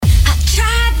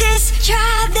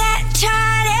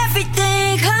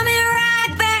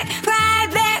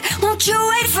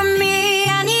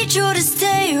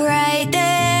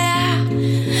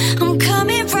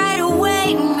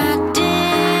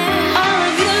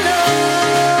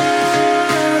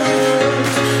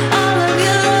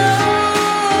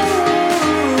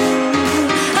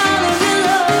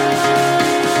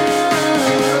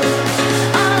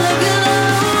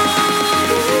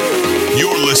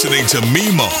to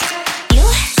Mimo.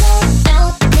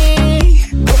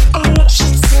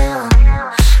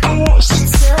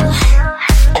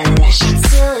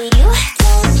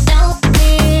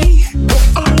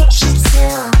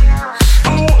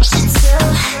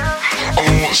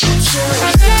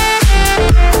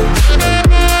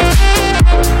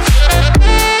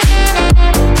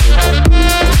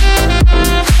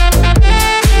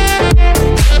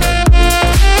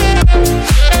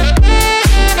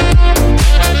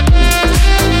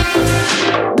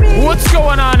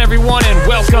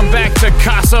 Welcome back to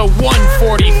Casa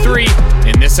 143.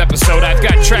 In this episode, I've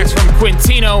got tracks from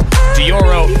Quintino,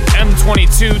 Dioro,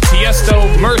 M22,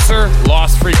 Tiesto, Mercer,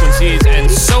 Lost Frequencies, and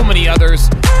so many others.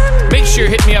 Make sure you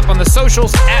hit me up on the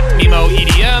socials at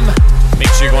MimoEDM. Make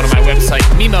sure you're going to my website,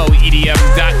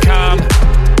 MimoEDM.com.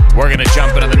 We're going to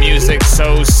jump into the music,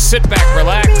 so sit back,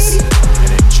 relax,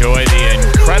 and enjoy the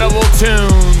incredible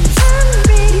tunes.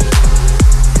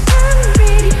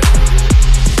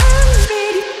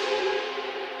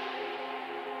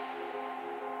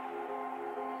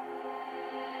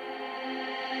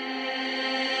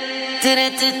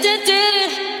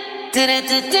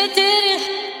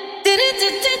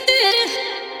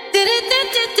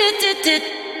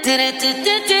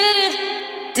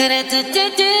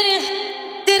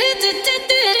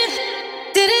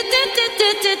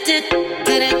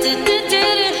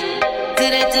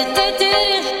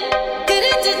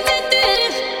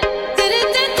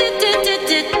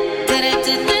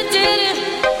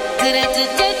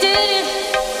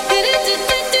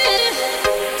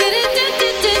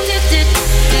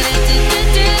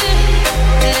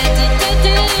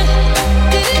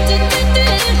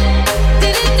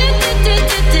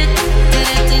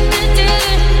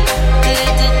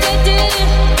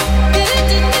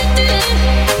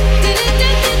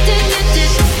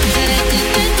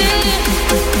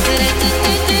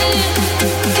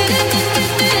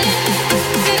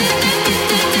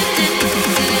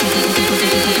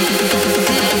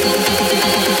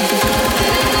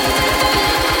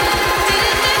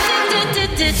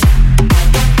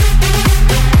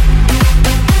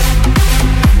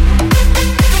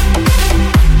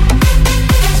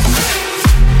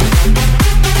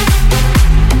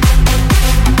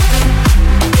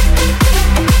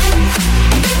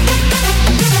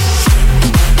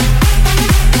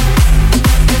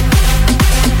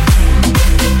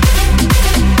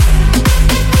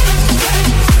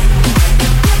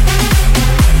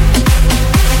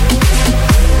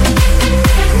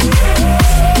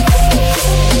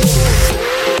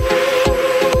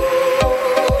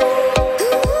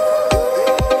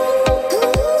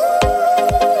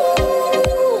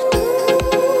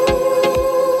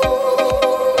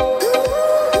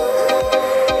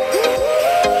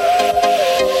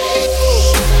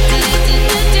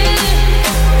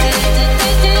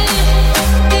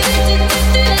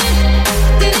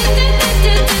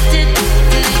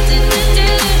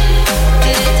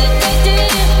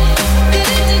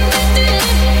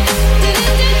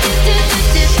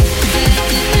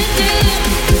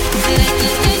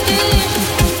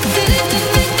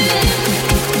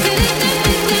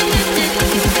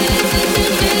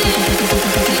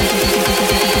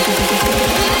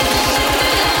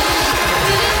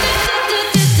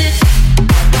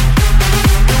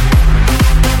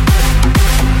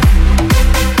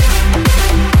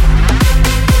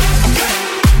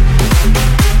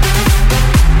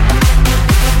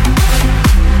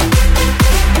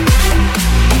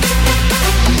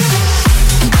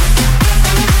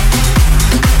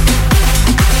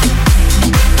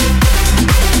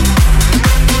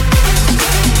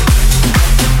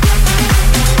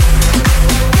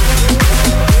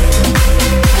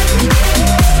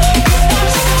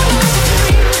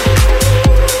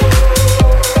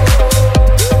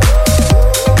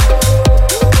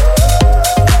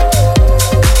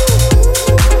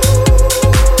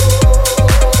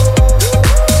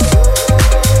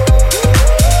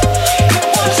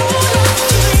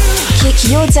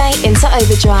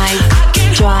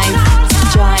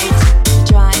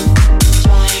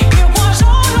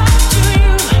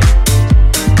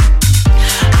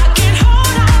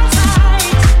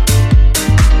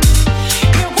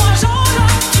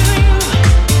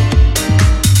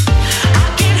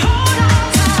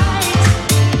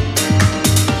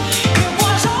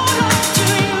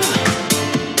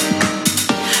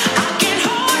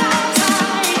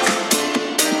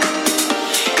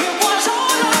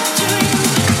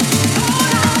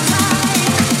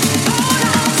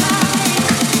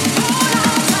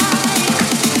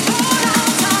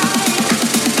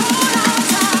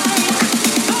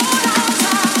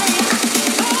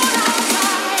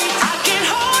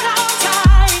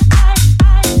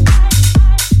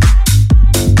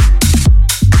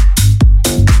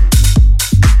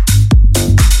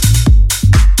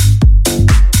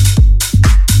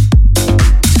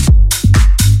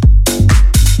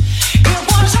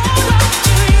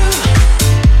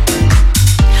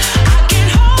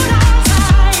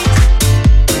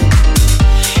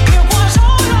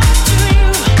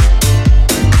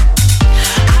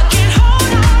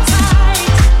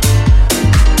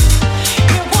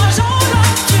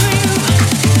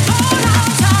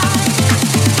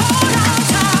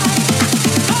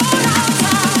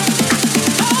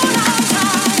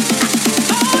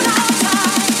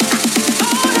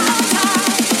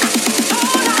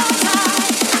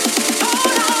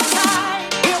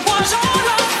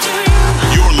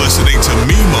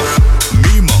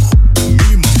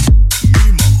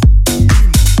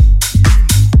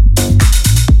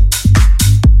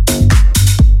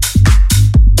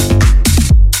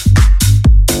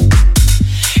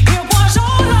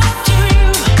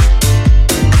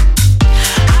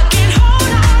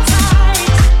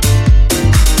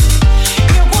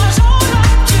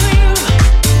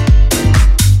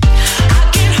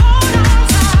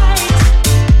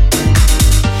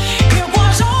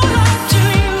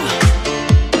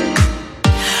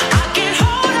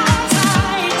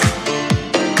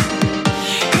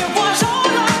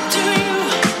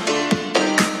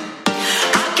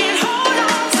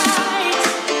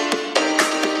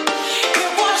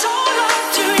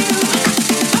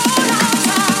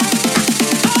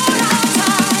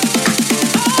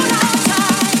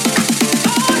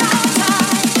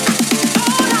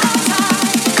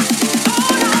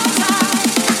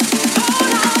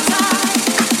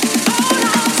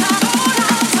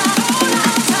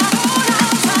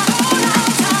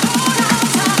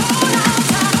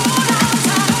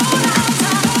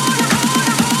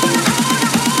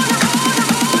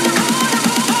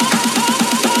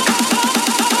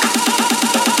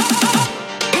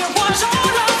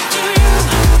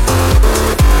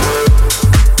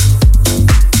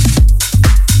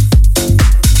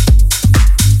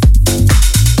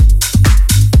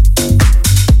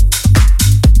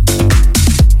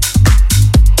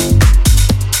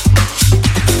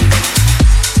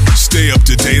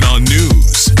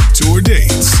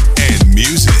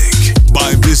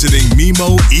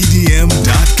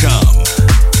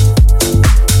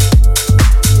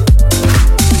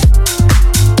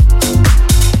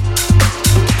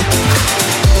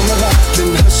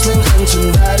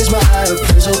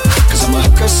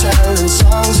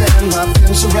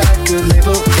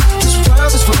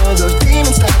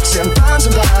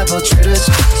 infiltrators.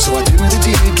 So I do the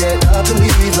deed, get up and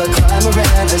leave, a climber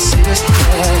and a sadist.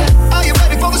 Yeah. Are you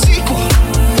ready for the sequel?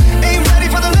 Ain't ready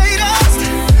for the latest.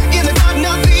 In the garden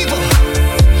of evil,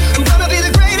 I'm gonna be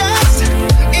the greatest.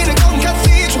 In a golden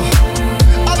cathedral,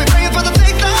 I'll be praying for the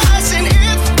faithless. And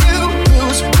if you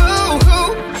lose,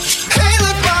 boo-hoo, hey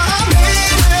look what I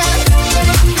made it.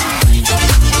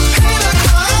 Hey look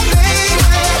what I made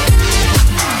it.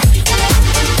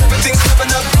 Everything's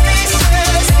coming up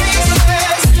pieces,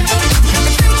 pieces.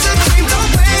 It's a dream,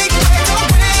 don't wake me, don't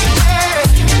wake me.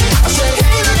 I said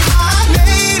hey look what I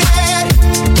made it.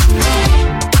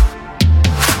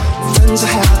 Friends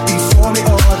are happy for me,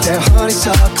 or their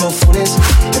honeysuckle phonies,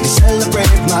 and they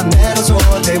celebrate my medals, or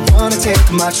they wanna take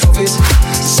my trophies.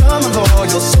 Some are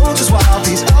loyal soldiers, while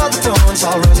these other thorns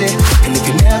are rosy. And if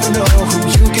you never know who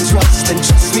you can trust, then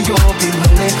trust me, you'll be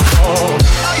lonely. Oh,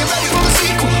 are you ready for the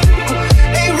sequel?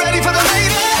 Ain't ready for the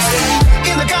latest.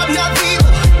 In the garden of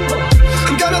evil,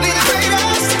 I'm gonna be the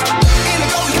greatest. In the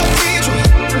golden cathedral,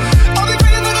 I'll be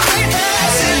praying for the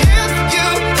greatest. And if you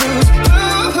lose,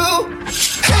 boo-hoo,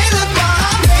 hey look what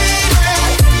I made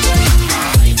it.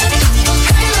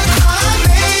 Hey look what I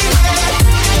made it.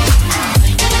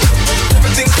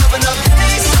 Everything's coming up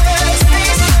pieces,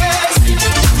 pieces.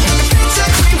 It's a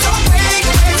dream, don't wake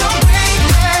me, don't wake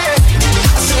me.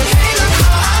 I said hey look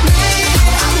what I made it,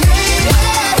 I made it.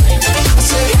 I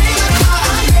said hey look what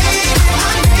I made it,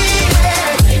 I made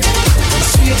it. I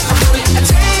see it, I want it, I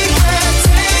take it,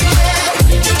 take it.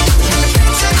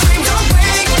 It's a dream, don't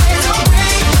wake me, don't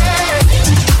wake me.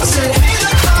 I said hey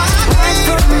look what I made it. Right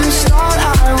from the start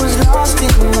I was lost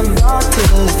in the dark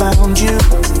till I found you.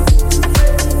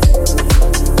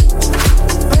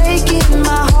 Breaking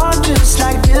my heart just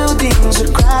like buildings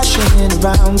are crashing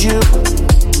around you.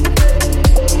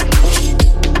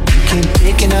 You came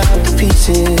picking up the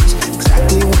pieces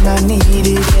exactly when I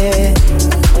needed it.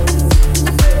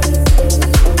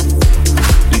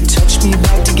 You touched me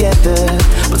back together,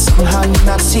 but somehow you're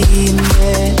not seeing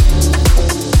it.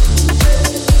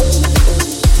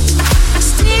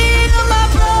 Steal my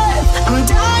breath, I'm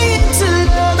dying to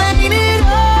love, ain't it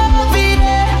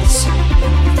obvious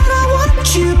that I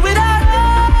want you without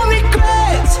all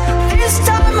regrets? This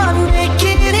time I'm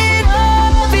making it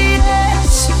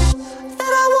obvious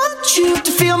that I want you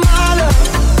to feel my love,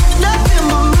 nothing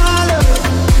but my love,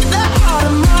 the heart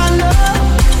of my love.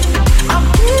 I'll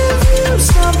give you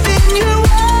something you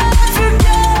won't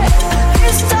forget.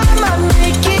 This time I'm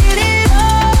making it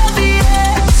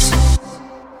obvious.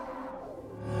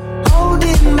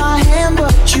 Holding my hand,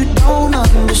 but you don't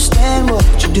understand what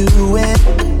you're doing.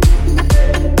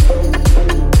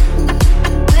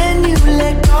 When you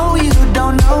let go, you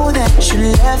don't know that you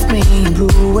left me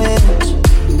ruined.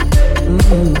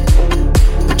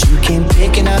 But you came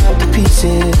picking up the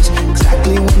pieces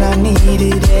exactly when I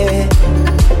needed it.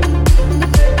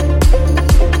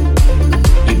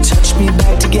 You touched me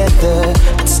back together,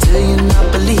 but still you're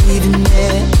not believing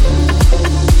it.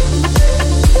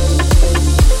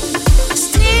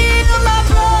 Steal my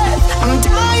breath, I'm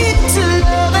dying to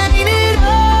love, ain't it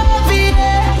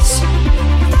obvious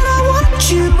that I want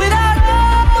you without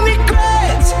all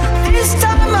regrets? This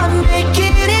time I'm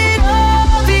making it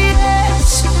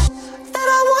obvious that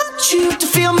I want you to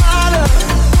feel my love,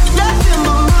 nothing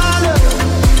but my love,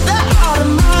 the heart of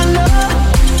my love.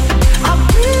 I'll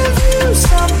give you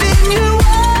something you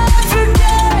won't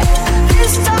forget.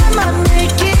 This time I'm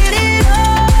making it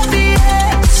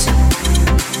obvious.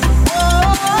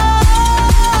 Whoa,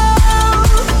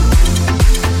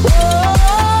 whoa,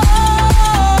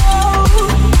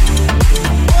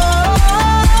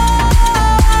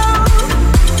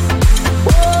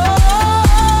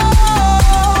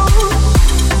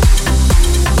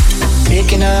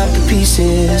 picking up the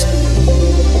pieces.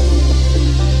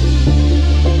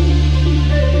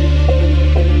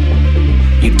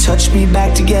 You touched me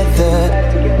back together.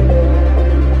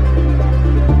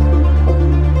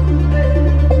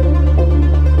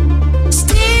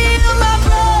 Steal my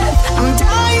breath, I'm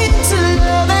dying to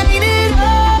love, ain't it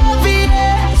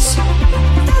obvious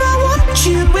that I want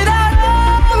you without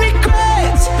all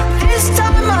regrets? This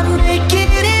time I'm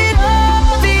making it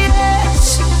obvious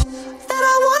that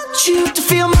I want you to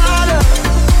feel my love,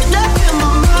 nothing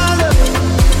but my love,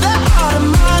 the heart of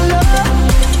my love.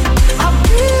 I'll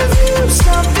give you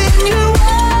something you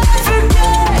won't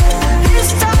forget.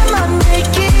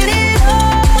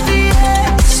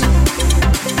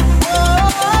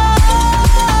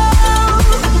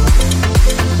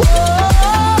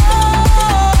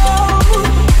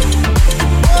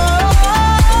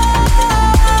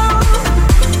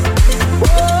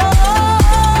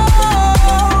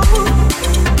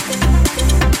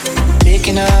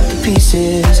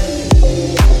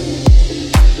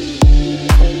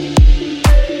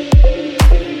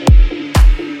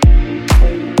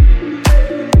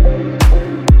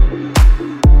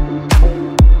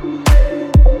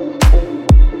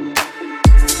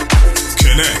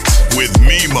 with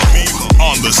Mimo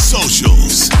on the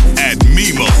socials at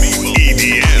Mimo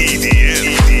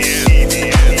EDM.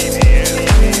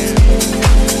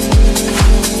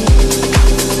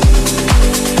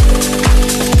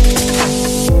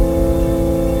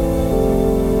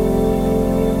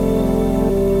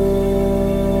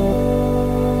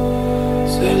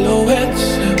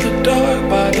 Silhouettes in the dark,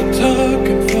 body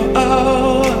talking for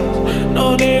hours.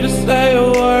 No need to say a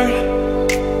word.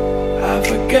 I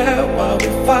forget why we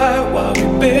fight, why we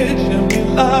bitch and we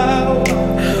lie.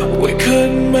 We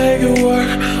couldn't make it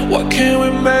work. What can we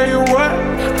make it work?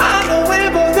 I know we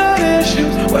both got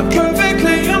issues. We're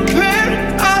perfectly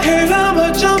impaired. I hate how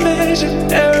much I miss you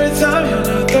every time you're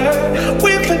not there.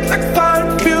 We feel like fire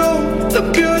and fuel. The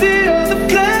beauty of the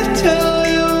flesh, tell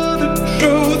you the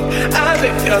truth. I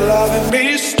think you're loving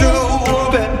me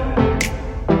stupid.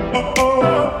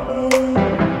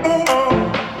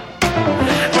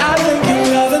 I think you're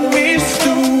loving me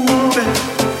stupid.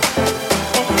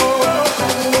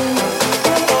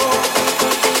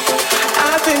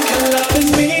 I think you're loving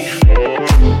me.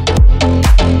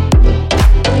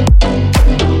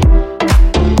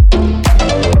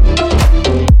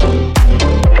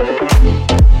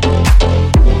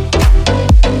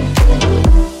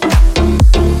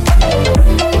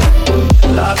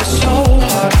 Love is so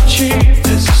hard to achieve.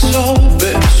 This is so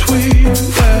bittersweet.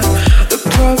 Yeah, the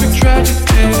perfect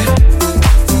tragedy.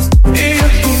 In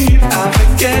your heat, I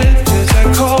forget just how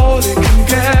cold it can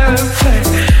get. Play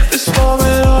this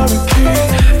moment on repeat.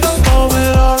 This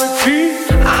moment on repeat.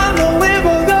 I know we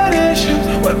both got issues.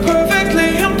 We're perfectly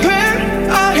impaired.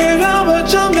 I hate how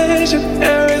much I miss you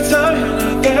every time you're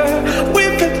not there. We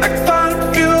fit like fire and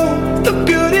fuel. The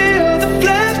beauty of the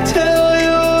flesh, tell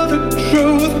you the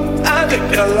truth. I think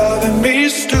you're loving me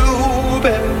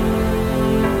stupid.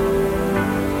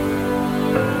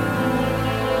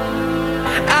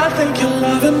 I think you're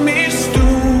loving me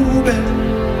stupid.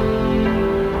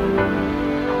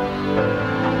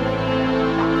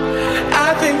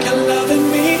 I think you're loving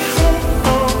me.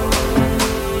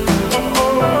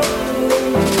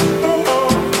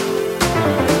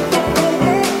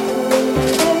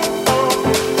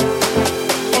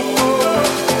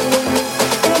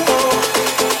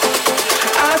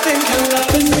 I think you're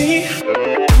loving me. I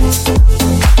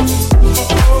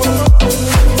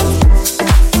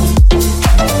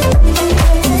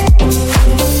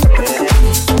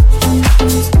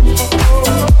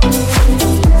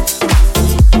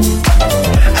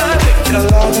think you're loving me stupid. I think you're loving me. I think you're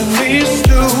loving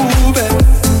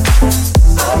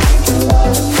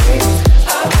me.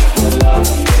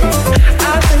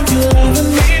 I think you're loving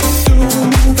me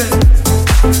stupid.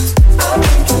 I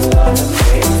think you're loving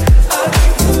me. I think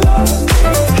you're loving me.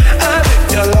 I think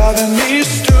you're loving me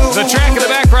stupid. The track in the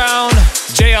background,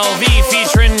 JLV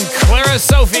featuring Clara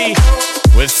Sophie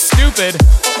with Stupid.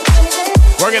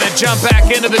 We're gonna jump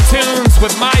back into the tunes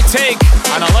with my take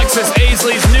on Alexis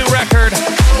Aisley's new record,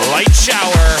 Light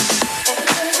Shower.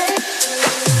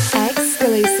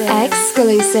 Exclusive.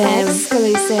 Exclusive.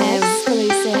 Exclusive.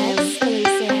 Exclusive.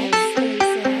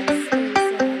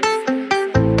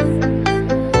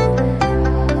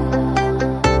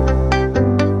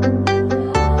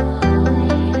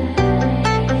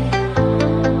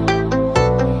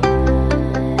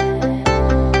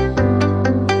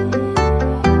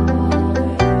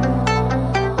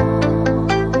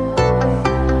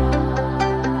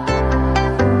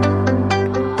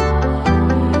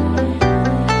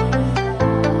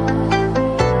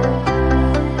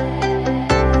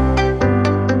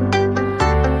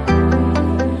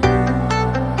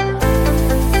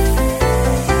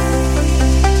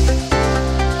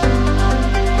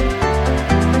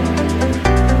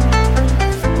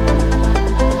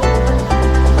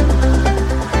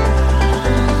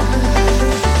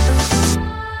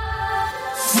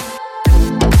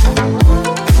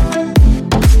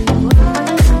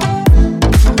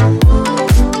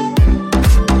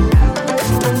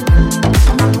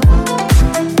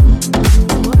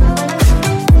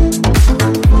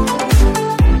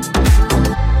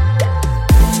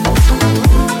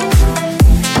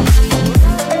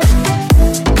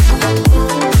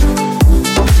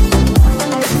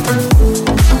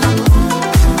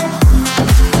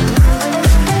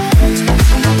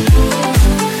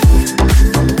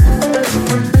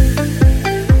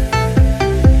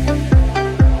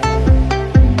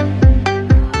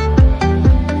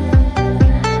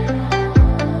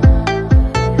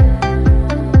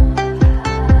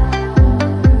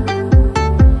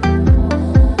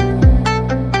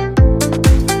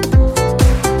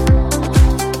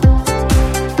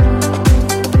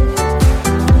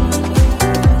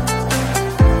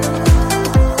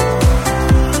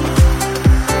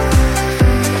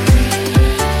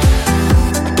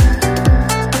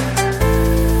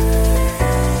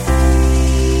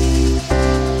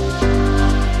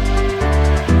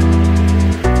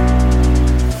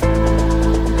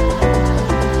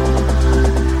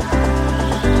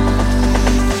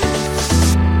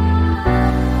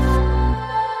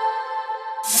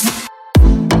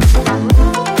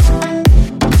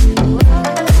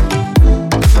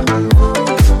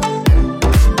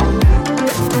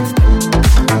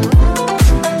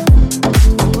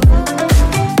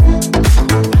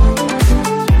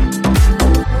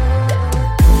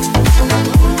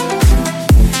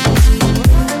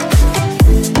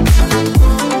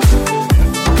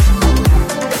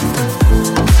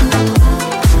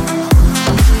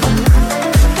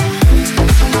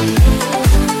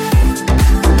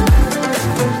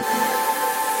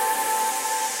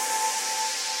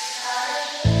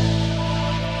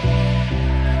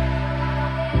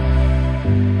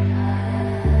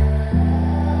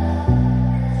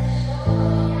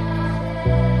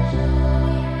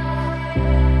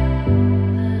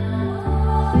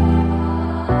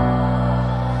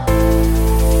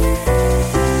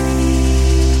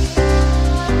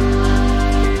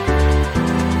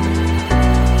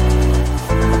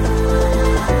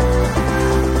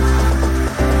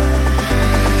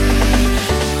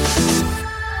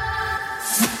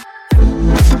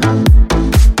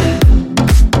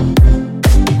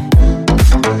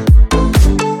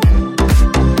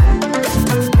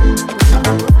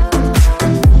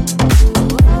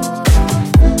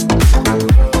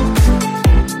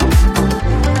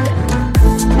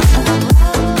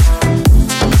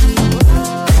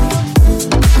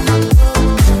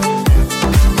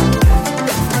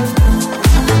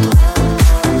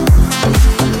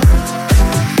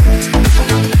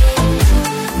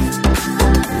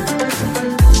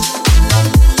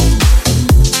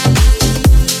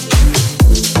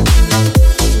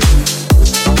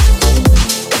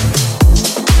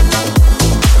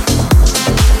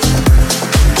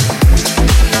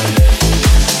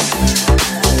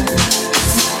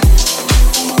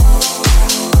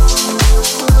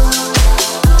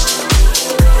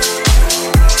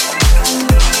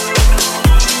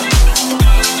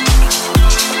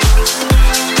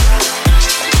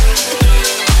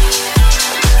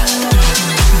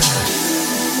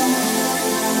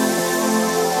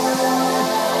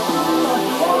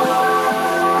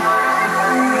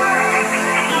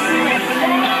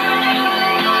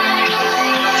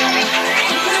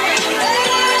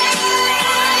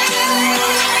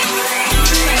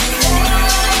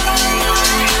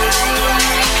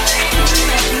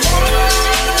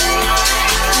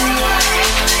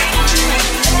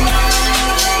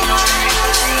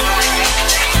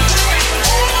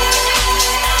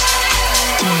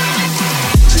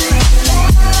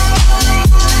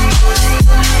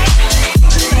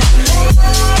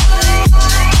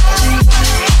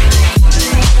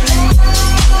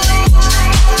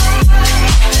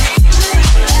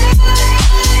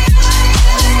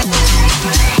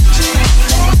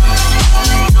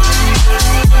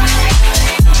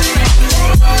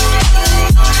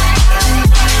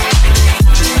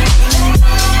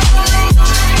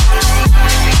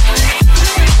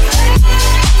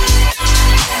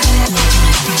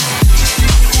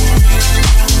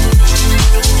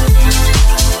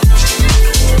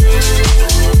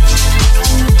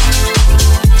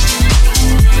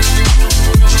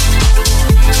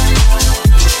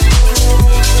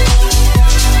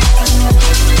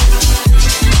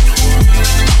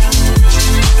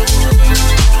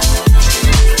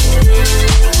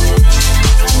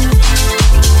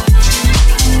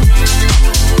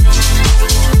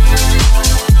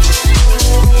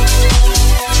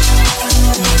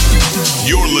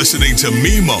 to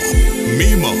Mimo.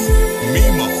 Mimo.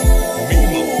 Mimo.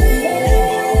 Mimo.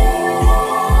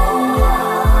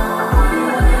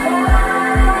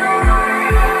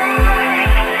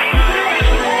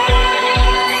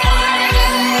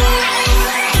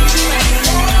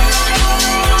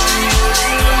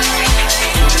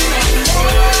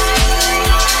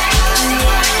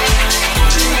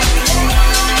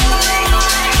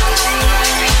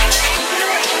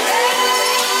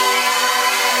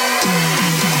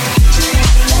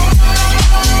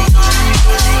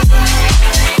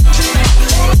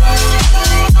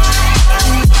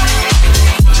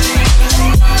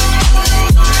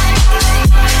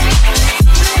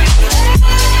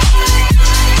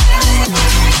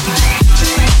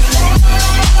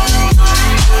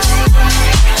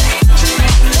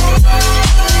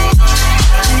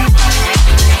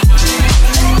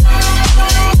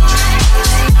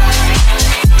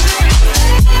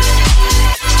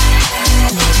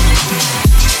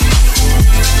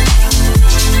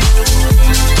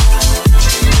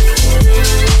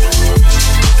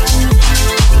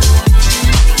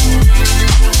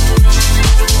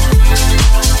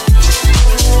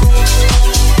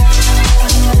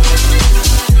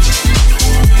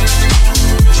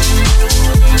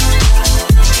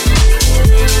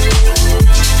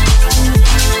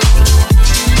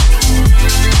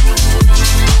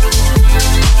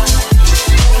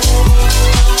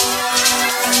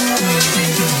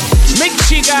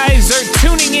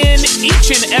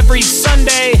 Every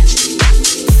Sunday,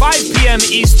 5 p.m.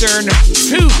 Eastern,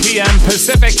 2 p.m.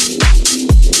 Pacific,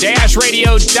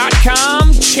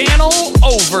 dashradio.com, channel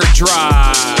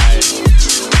Overdrive.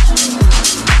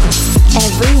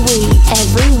 Every week,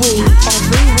 every week,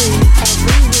 every week,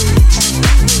 every week.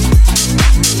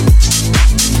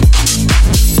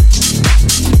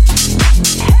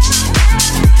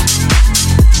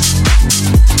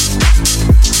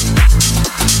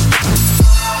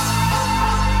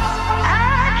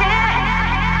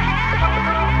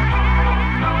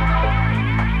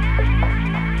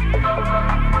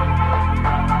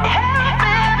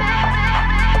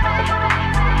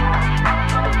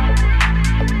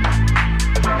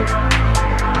 Help me.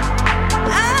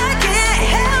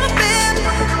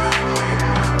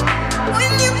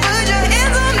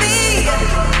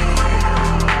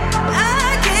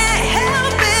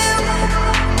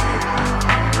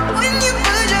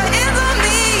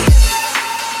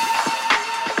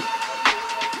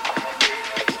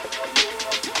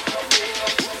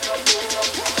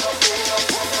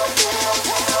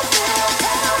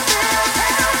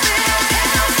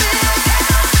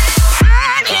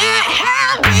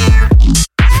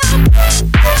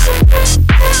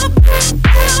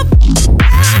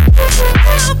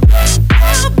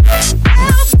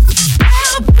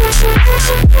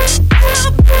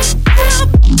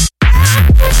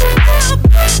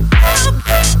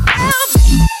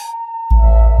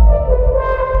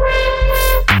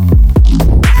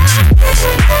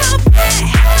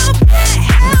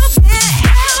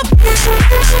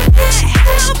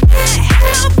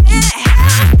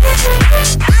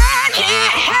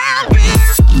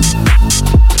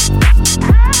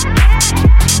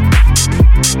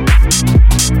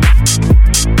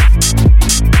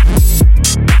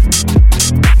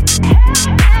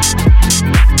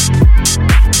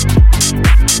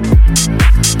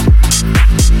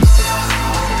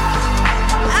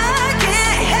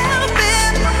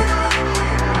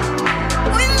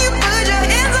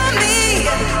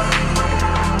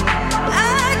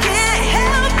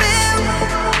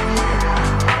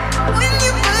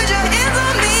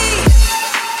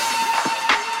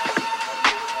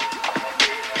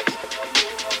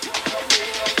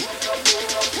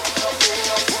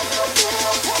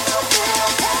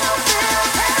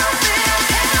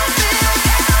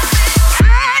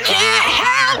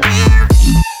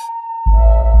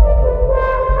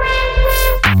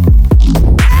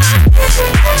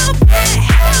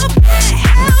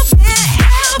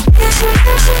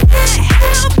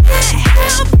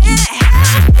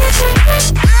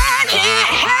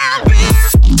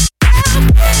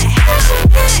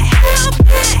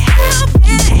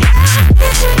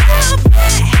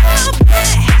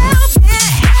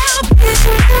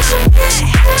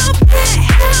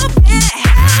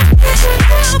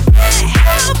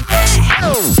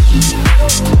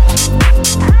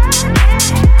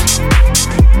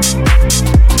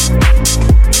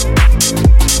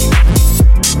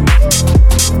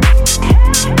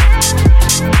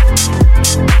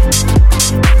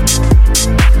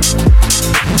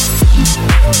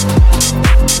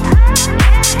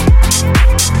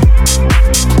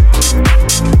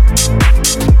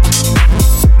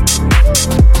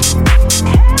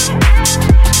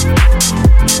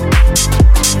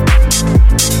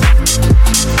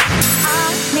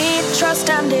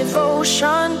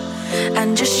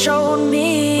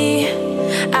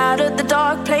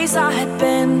 dark place I had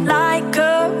been, like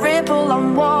a ripple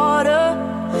on water.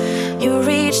 You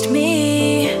reached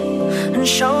me and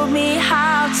showed me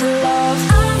how to love.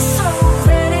 I'm so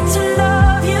ready to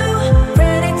love you,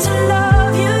 ready to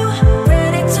love you,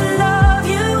 ready to love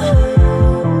you.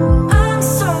 I'm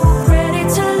so ready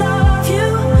to love you,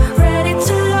 ready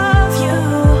to love you.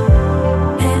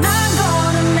 And I'm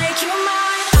gonna make you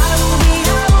mine. I will be,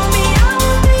 I will be, I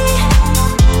will be.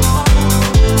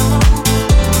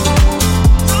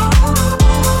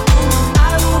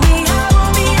 I will be, I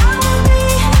will be, I will be.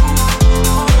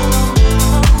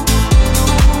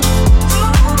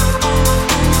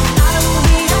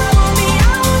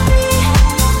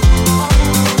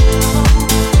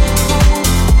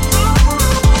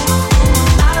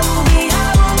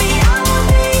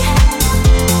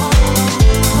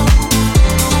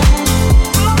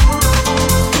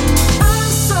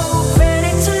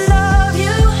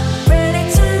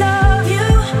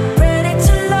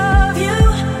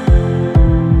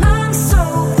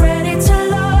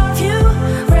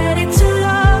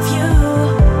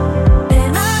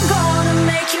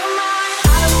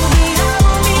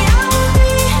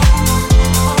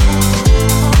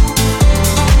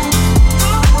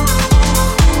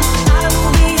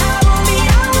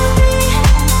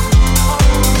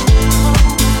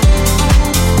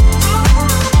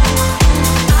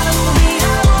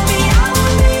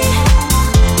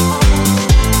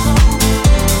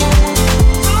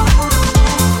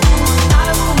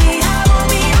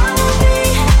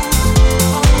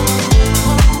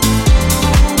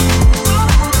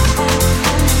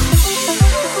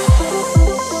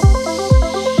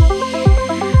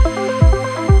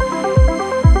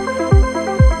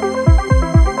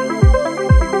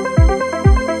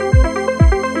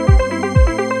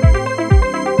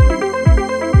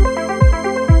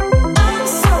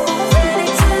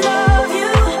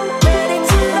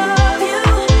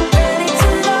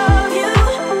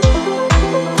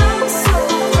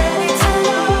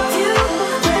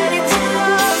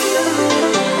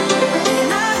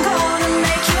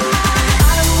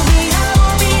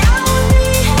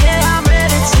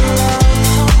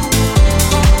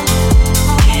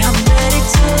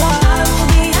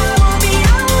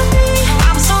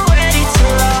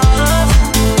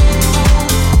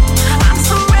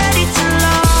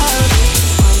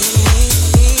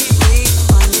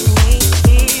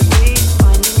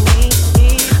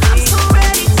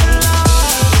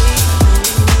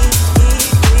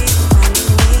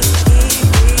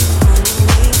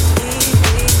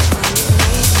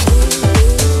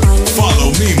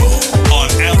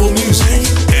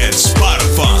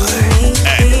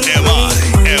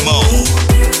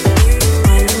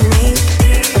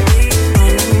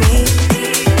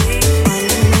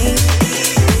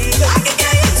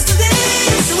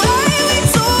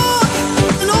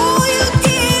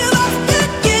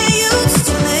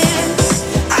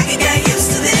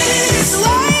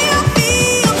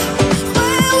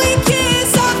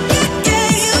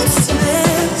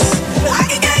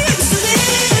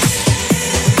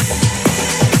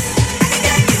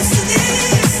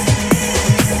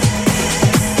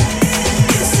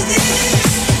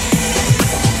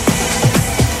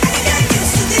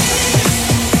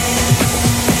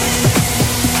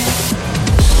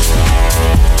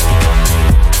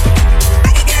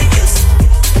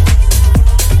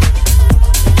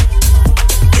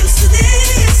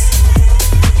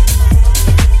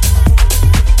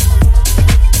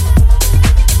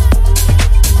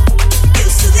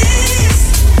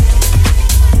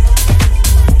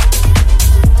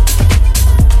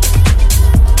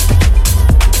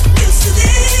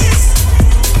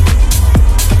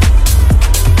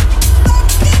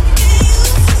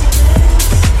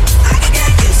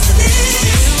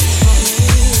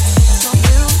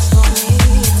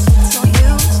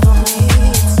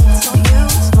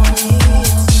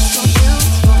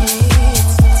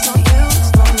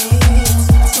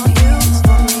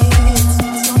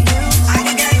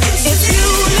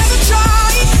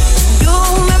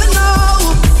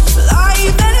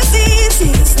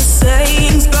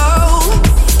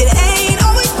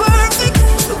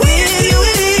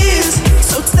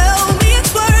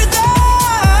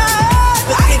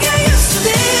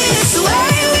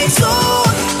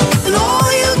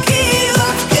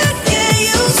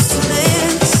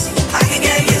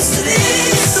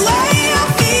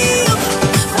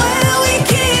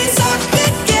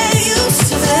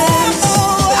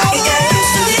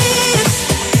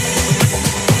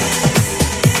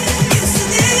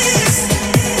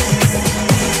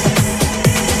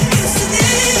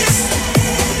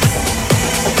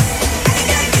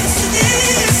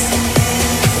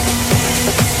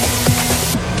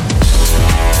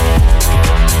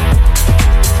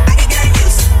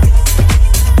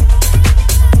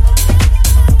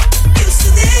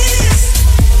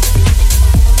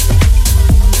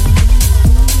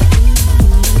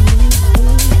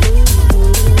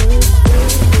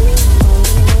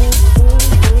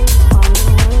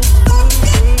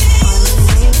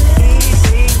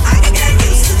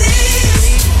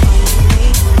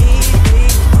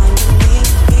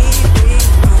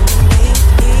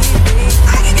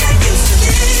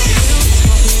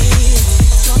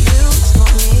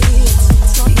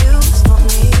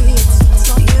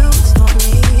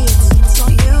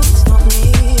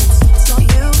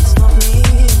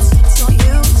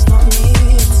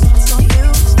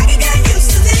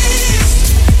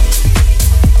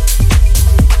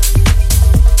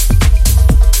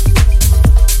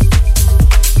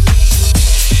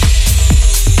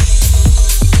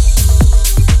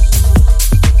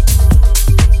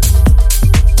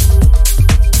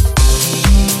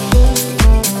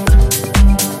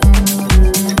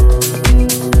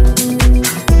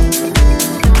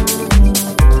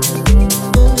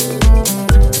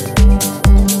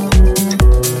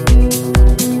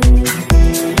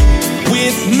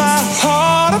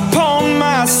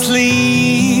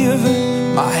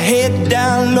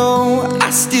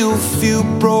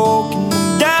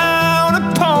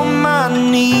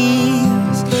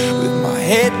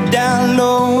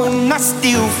 and I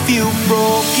still feel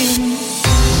broken.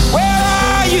 Where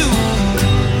are you?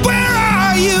 Where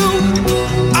are you?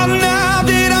 I'm now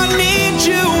that I need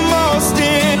you most,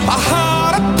 in my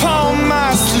heart upon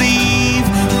my sleeve,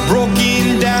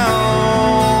 broken down.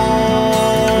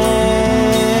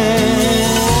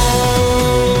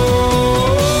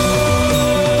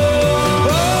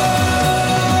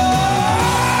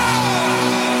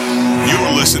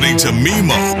 You're listening to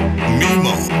Mimo.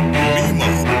 Mimo. Mimo.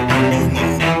 Mimo.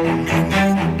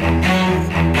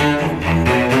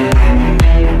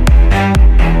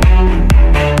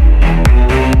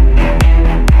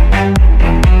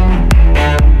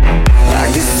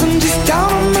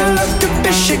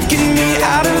 Shaking me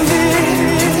out of it.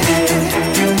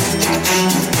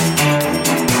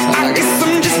 I guess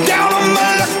I'm just down on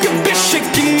my luck. You've been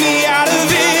shaking me out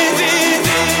of it.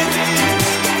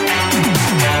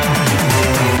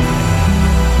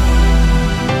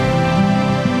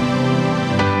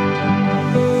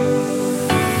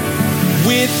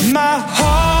 With my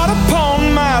heart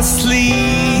upon my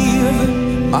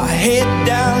sleeve, my head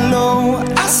down low,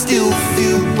 I still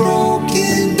feel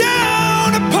broken.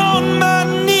 Down upon my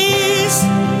knees,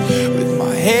 with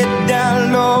my head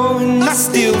down low, and I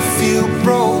still feel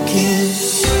broken.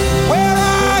 Where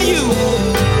are you?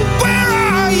 Where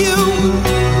are you?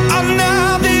 I'm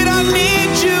now that I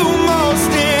need you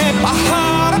most, in my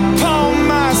heart upon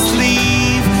my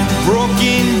sleeve,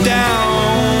 broken down.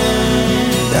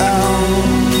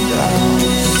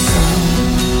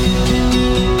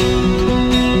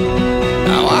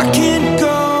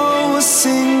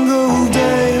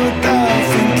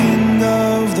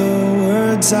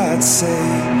 I'd say,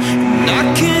 and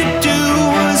I can't do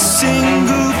a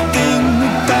single thing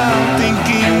without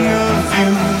thinking of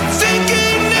you,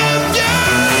 thinking of you.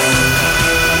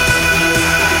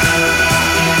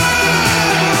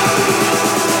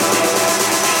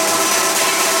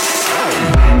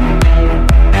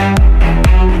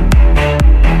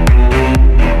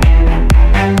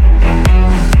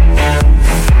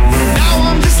 Now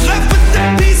I'm just left with the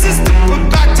pieces to put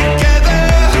back together.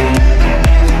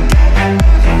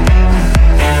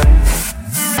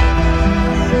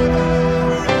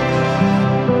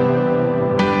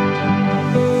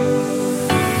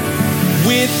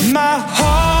 My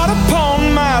heart upon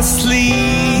my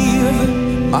sleeve,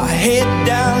 my head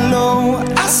down low,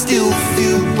 I still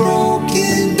feel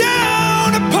broken.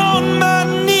 Down upon my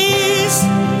knees,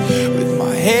 with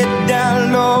my head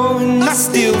down low, and I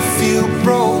still feel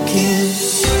broken.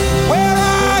 Where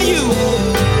are you?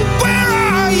 Where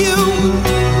are you?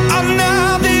 I'm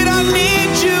now that I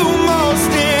need you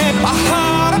most, in my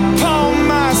heart upon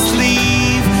my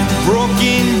sleeve,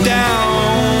 broken down.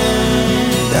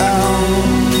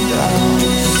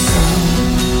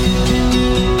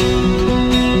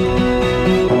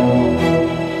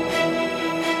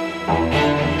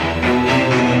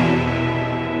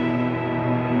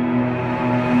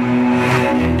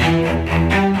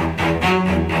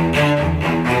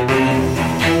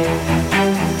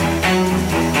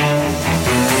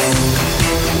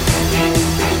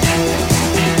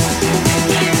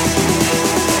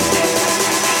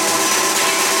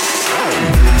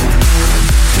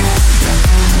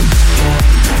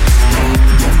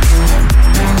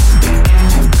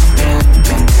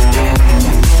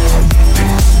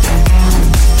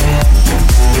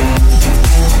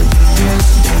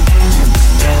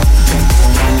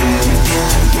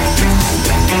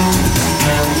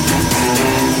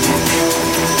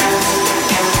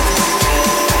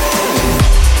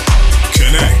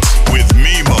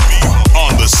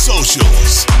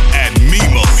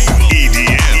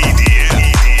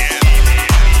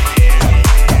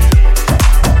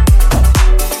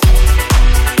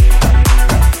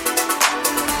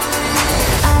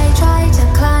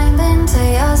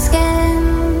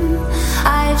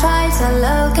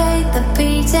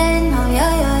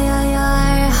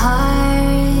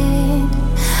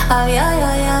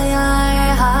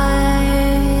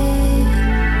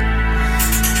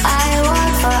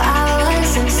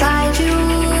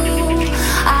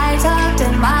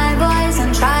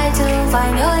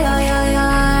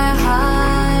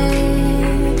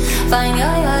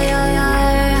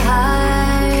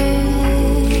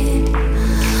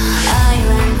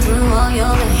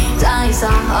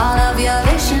 All of your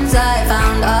visions, I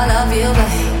found all of you,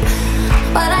 babe.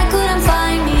 But I couldn't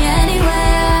find me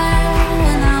anywhere,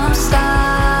 and now I'm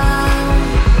stuck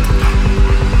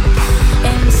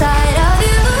inside of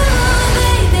you,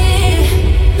 baby.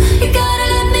 You gotta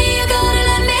let me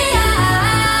out.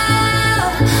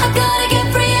 I gotta get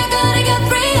free,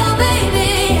 oh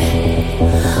baby.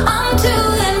 I'm too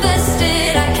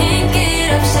invested, I can't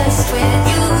get obsessed with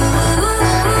you,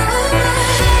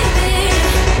 baby.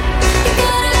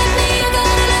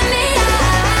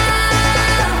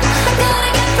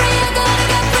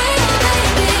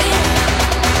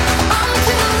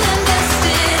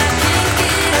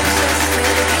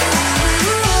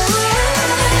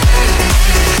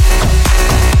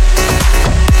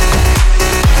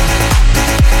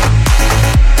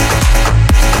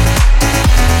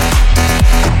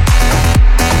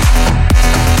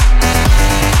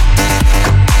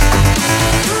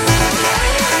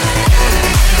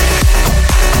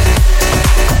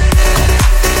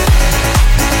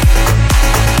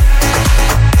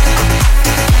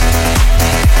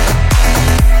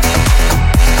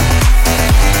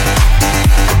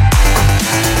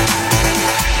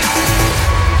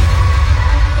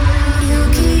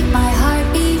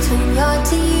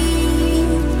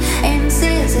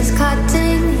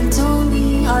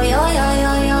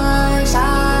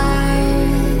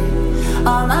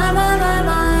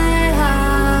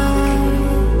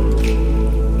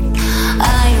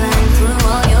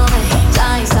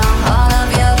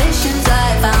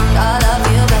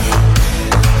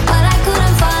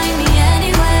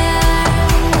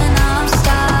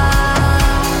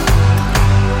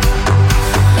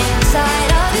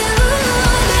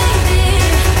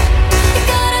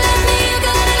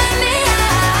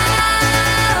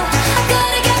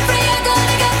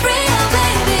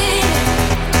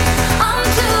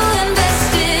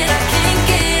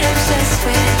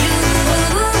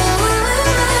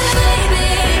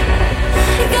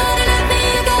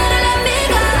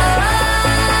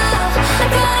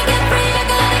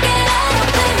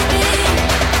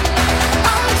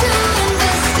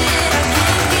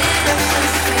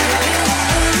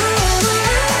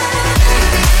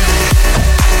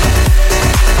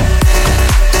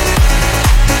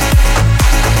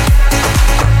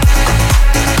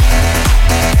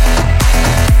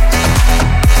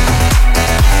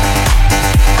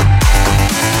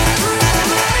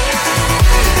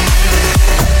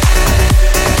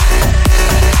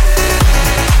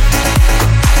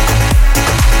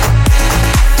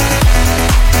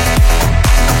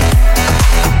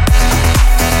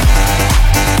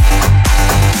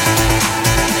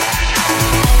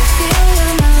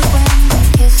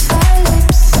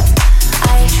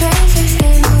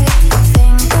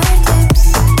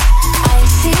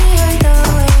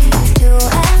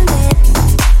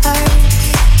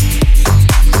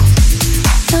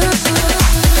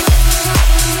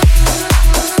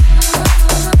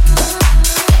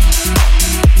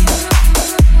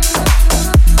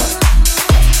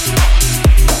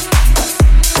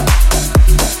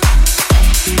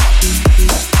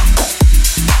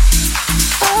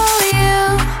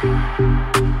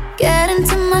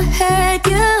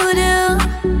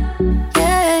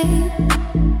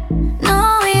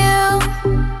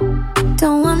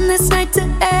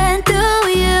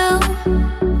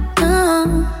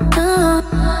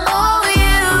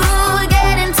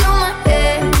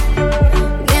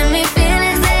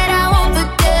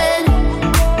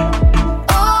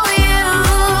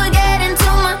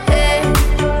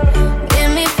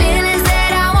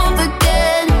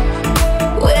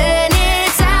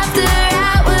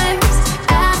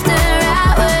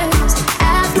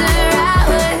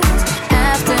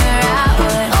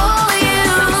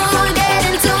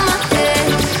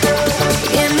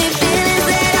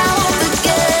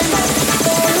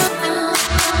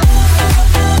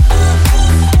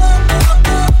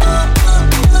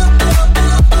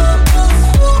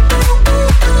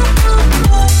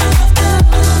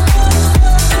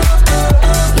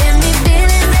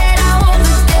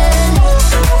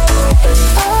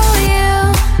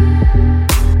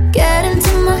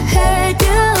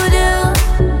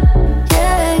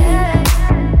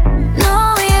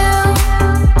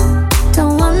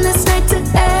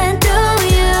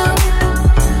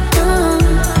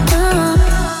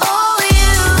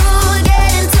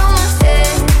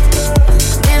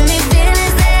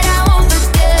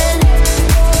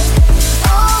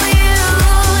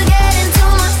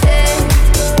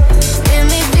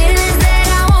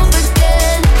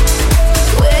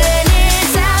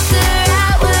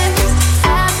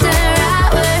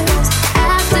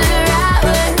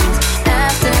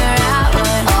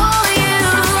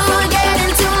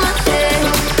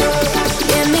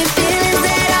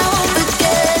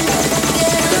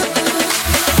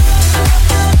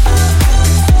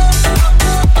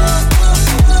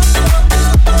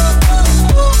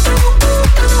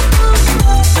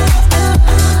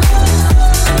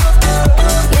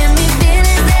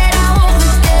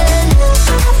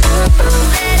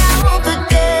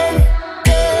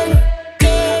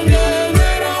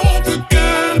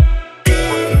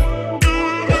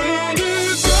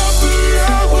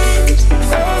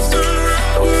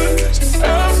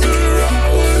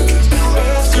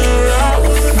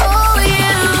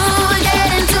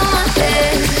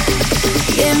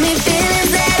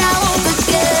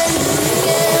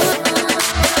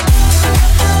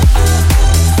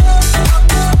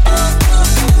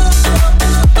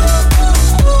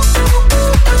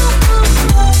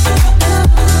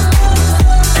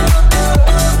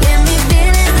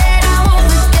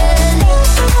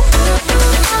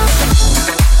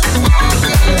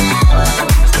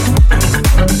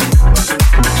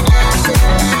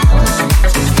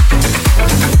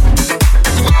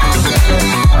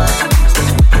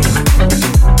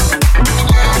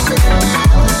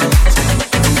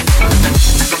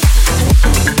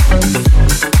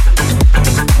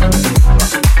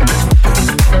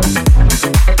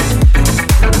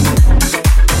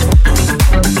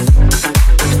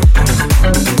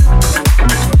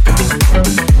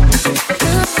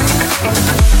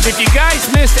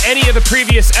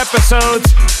 previous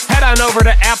episodes, head on over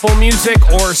to Apple Music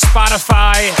or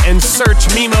Spotify and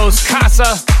search Mimo's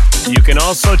Casa. You can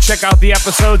also check out the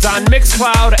episodes on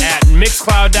Mixcloud at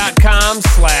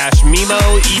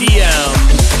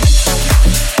mixcloud.com/MimoEDM.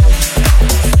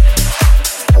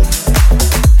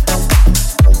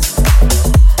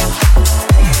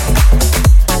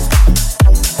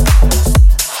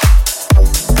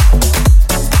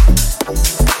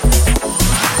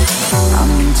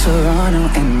 Toronto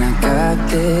and I got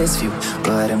this view,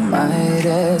 but I might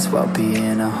as well be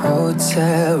in a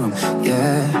hotel room.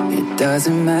 Yeah, it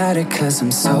doesn't matter cause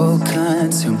I'm so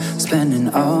consumed,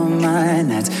 spending all my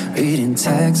nights reading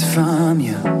texts from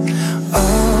you.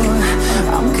 Oh,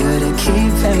 I'm good at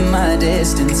keeping my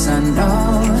distance. I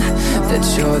know that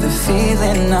you're the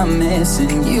feeling I'm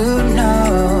missing. You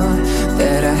know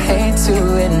that I hate to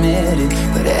admit it,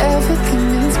 but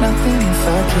everything means nothing if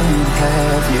I can't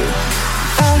have you.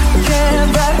 I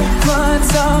can't write one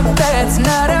song that's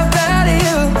not about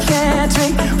you. Can't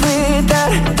drink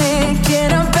without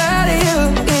thinking about you.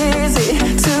 Is it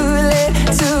too late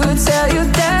to tell you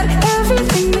that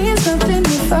everything means nothing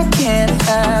if I can't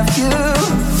have you?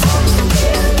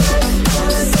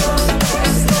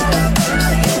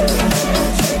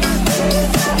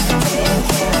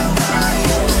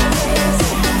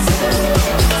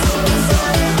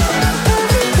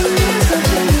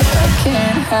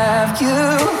 Have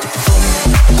you?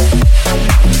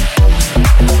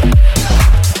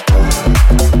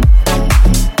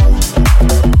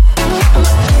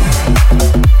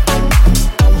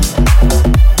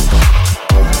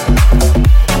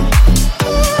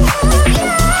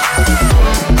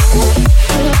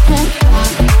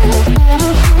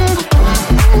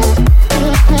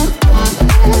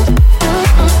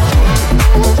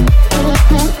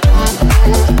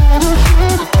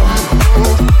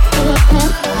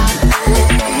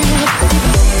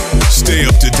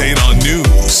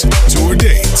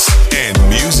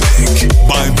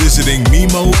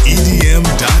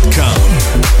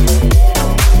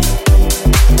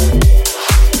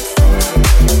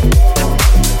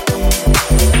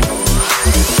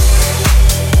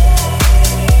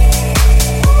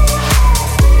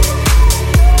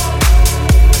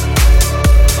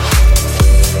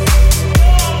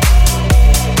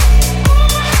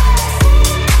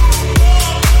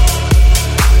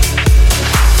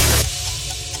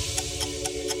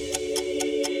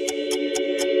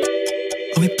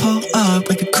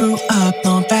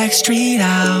 Street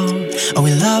out, oh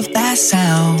we love that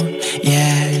sound,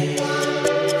 yeah.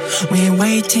 We're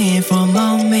waiting for a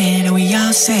moment, and we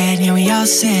all said we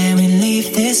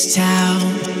leave this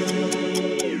town.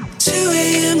 2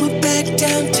 a.m. we're back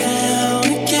downtown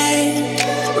again,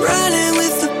 running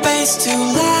with the bass too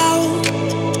loud.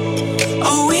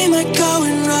 Oh, we might go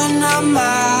and run our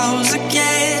miles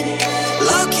again,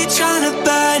 low-key trying to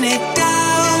burn it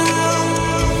down.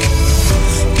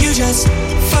 You just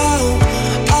fall.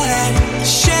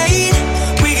 Shade,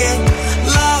 we get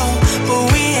low, but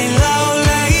we ain't low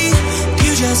late.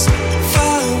 You just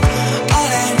fall, all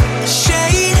that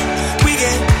shade. We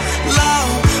get low,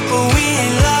 but we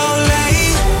ain't low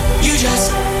late. You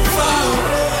just fall,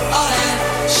 all that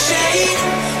shade.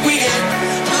 We get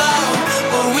low,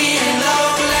 but we ain't low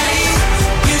late.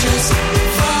 You just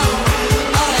fall,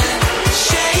 all that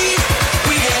shade.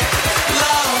 We get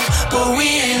low, but we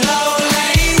ain't low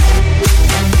late.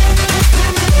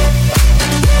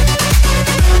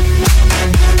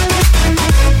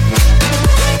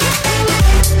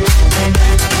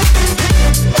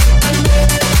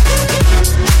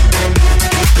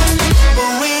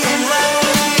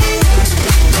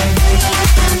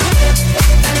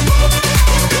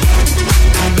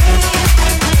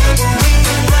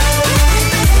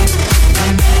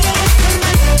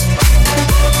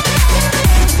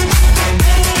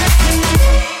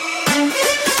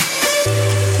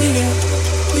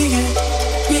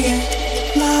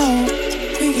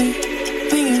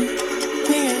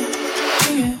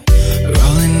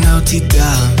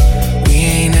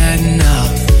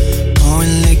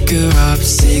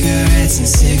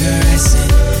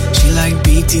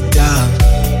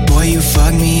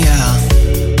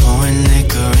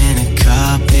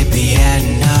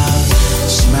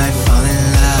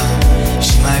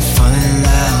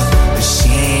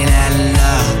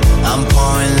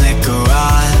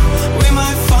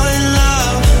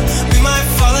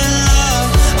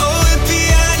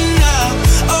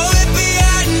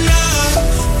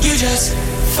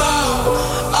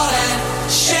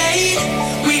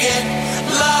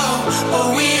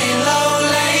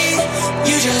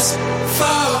 just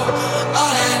fall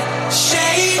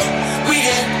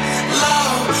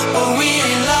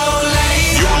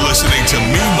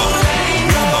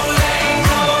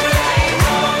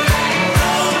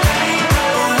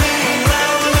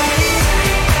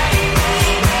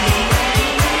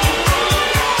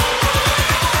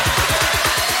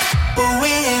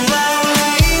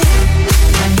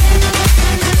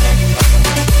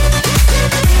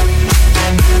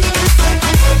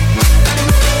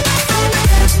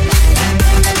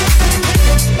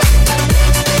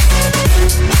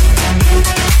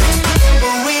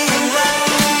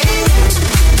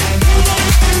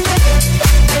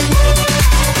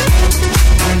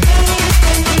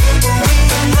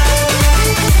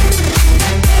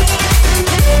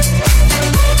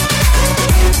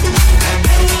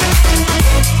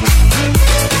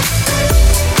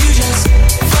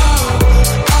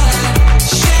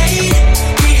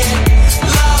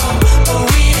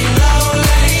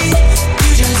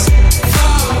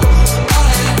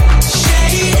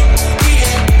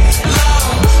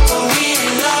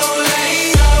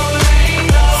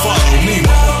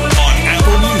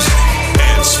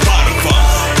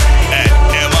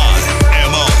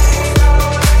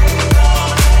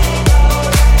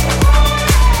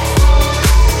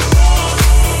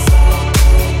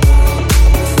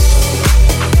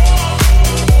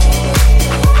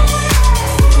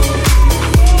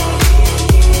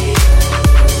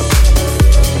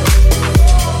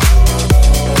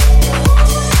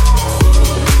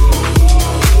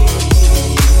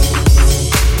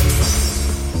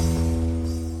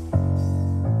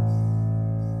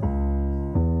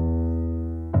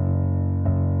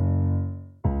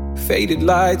Faded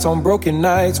lights on broken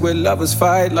nights where lovers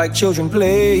fight like children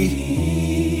play.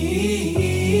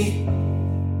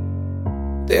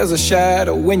 There's a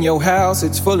shadow in your house,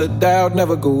 it's full of doubt,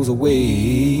 never goes away.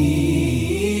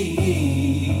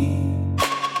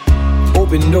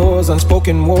 Open doors,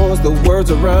 unspoken wars, the words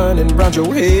are running round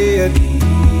your head.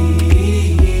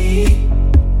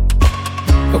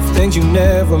 Of things you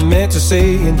never meant to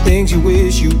say and things you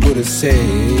wish you would have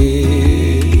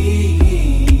said.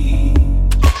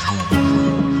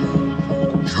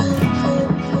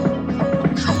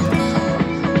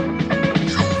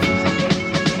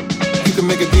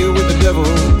 Make a deal with the devil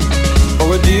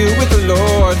or a deal with the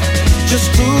Lord.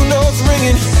 Just two notes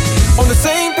ringing on the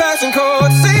same passing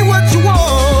chord. Say what you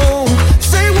want,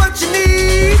 say what you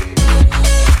need,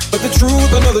 but the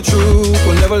truth, I know the truth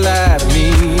will never lie to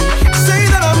me. Say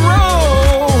that I'm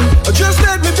wrong or just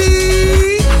let me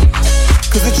be,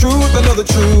 'cause the truth, I know the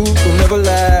truth will never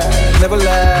lie, never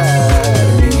lie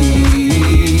to me,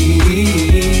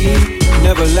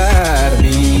 never lie to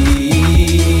me.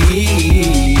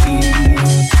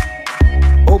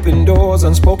 Open doors,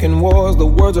 unspoken wars, the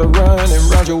words are running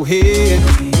round your head.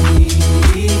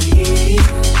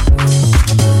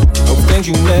 Of things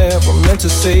you never meant to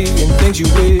say and things you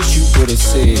wish you would have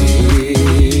said.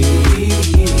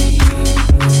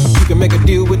 You can make a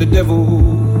deal with the devil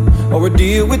or a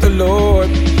deal with the Lord.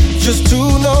 Just two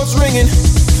notes ringing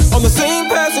on the same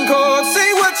passing chord. Say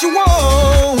what you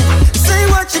want, say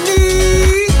what you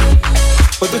need,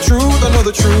 but the truth, I know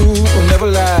the truth will never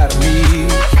lie to me.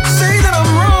 Say that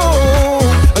I'm wrong,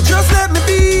 or just let me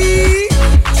be,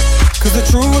 'cause the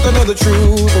truth, I know the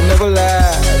truth will never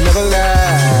lie, never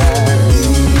lie to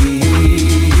me,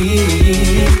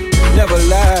 never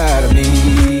lie to me.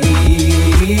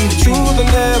 The truth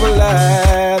will never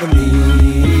lie to me,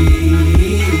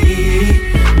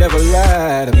 never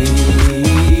lie to me.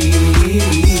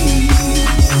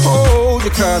 Hold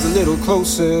your cards a little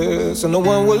closer so no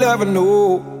one will ever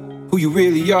know who you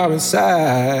really are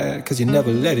inside, 'cause you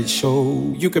never let it show.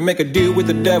 You can make a deal with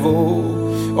the devil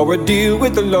or a deal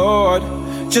with the Lord.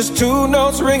 Just two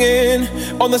notes ringing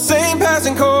on the same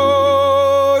passing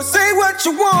chord. Say what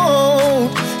you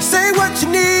want, say what you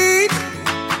need,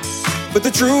 but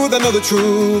the truth, I know the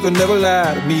truth will never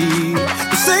lie to me.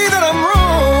 You say that I'm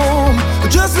wrong,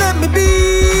 just let me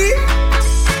be,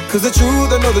 'cause the truth,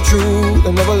 I know the truth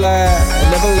will never lie,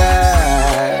 never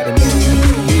lie to me.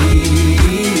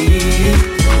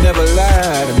 Never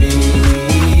lie to me.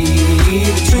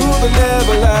 The truth will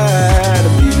never lie to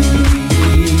me.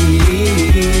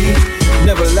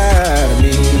 Never lie to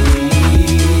me.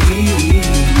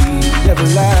 Never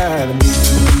lie to me.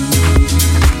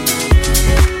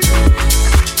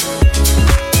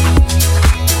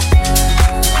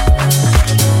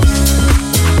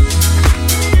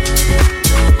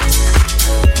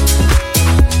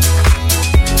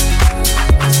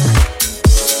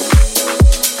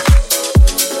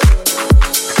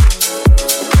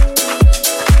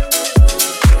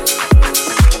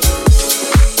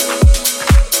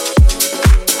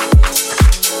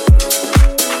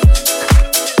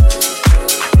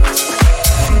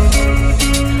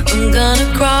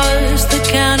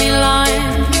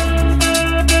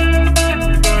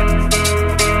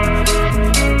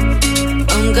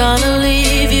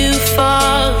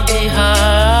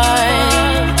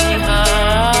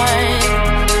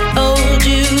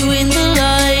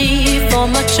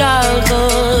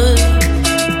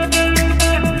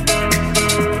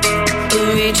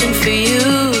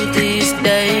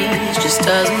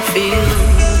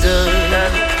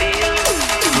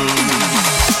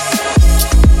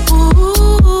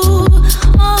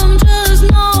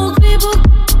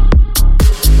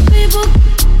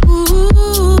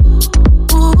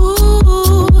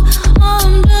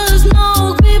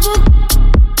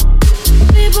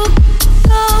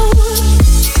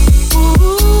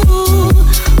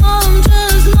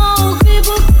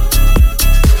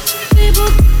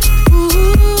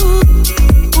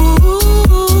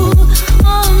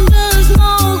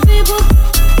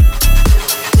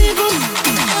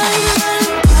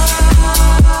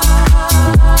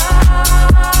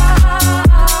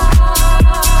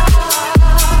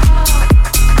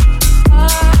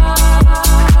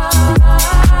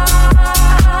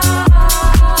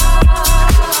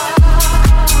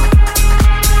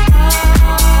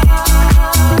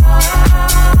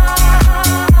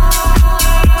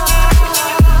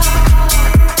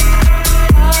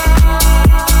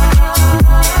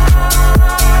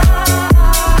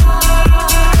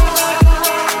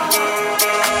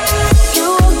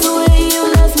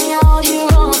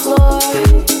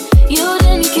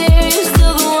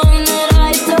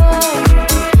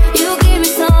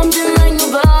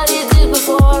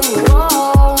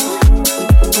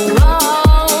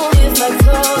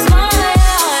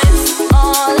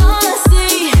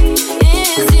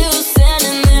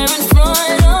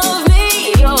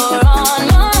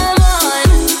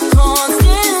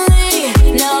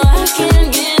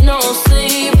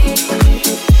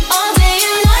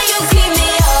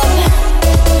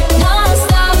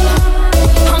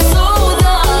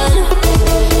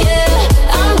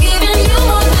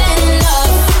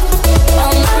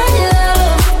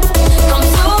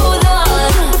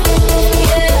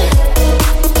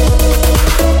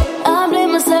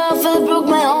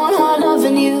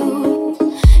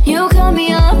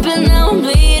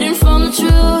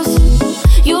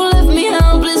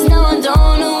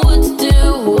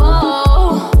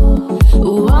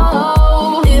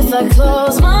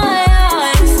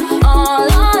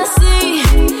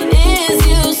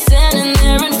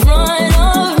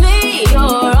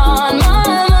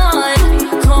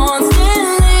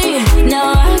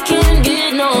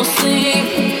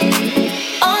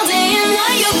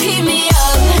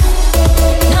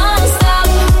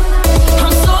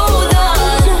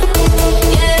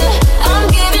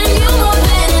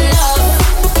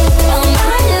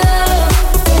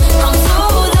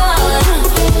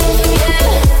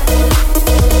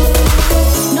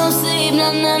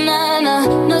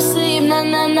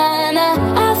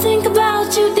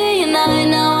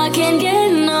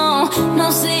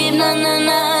 na na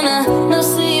na na. No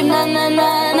sleep, na na na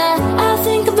na. I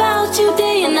think about you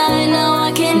day and night. Now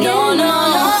I can't get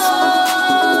enough.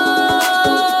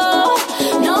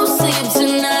 No sleep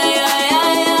tonight.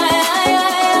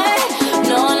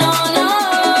 No, no, no.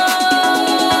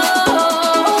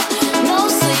 No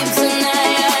sleep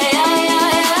tonight.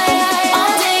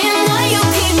 All day and night you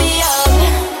keep me up,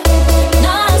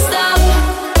 non-stop.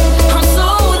 I'm so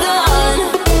done.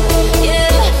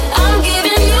 Yeah, I'm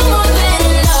giving you more than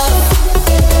enough.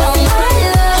 Oh my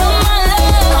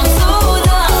love, I'm so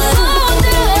done.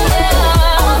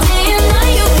 All day and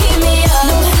night you keep me up.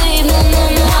 No sleep, no, no,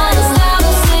 no. Non-stop,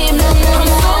 no sleep, no, no. I'm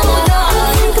so done.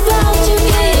 I think about you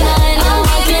day and night. Now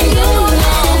I can't get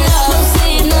enough. No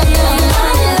sleep, no, no, no.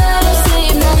 No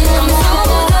sleep, no, no. I'm so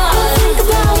done. I think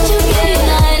about you day and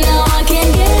night. Now I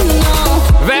can't get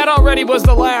enough. That already was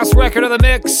the last record of the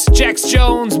mix. Jax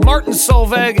Jones, Martin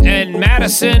Solveig, and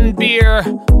Madison Beer.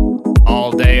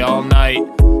 All day, all night.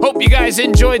 Hope you guys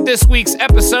enjoyed this week's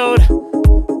episode.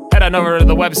 Head on over to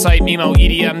the website,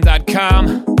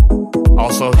 MimoEDM.com.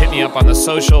 Also, hit me up on the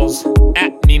socials,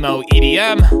 at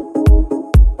MimoEDM.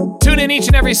 Tune in each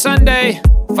and every Sunday,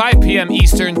 5 p.m.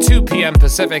 Eastern, 2 p.m.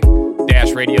 Pacific,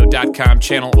 dashradio.com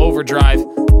channel Overdrive.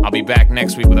 I'll be back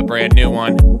next week with a brand new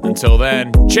one. Until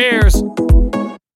then, cheers!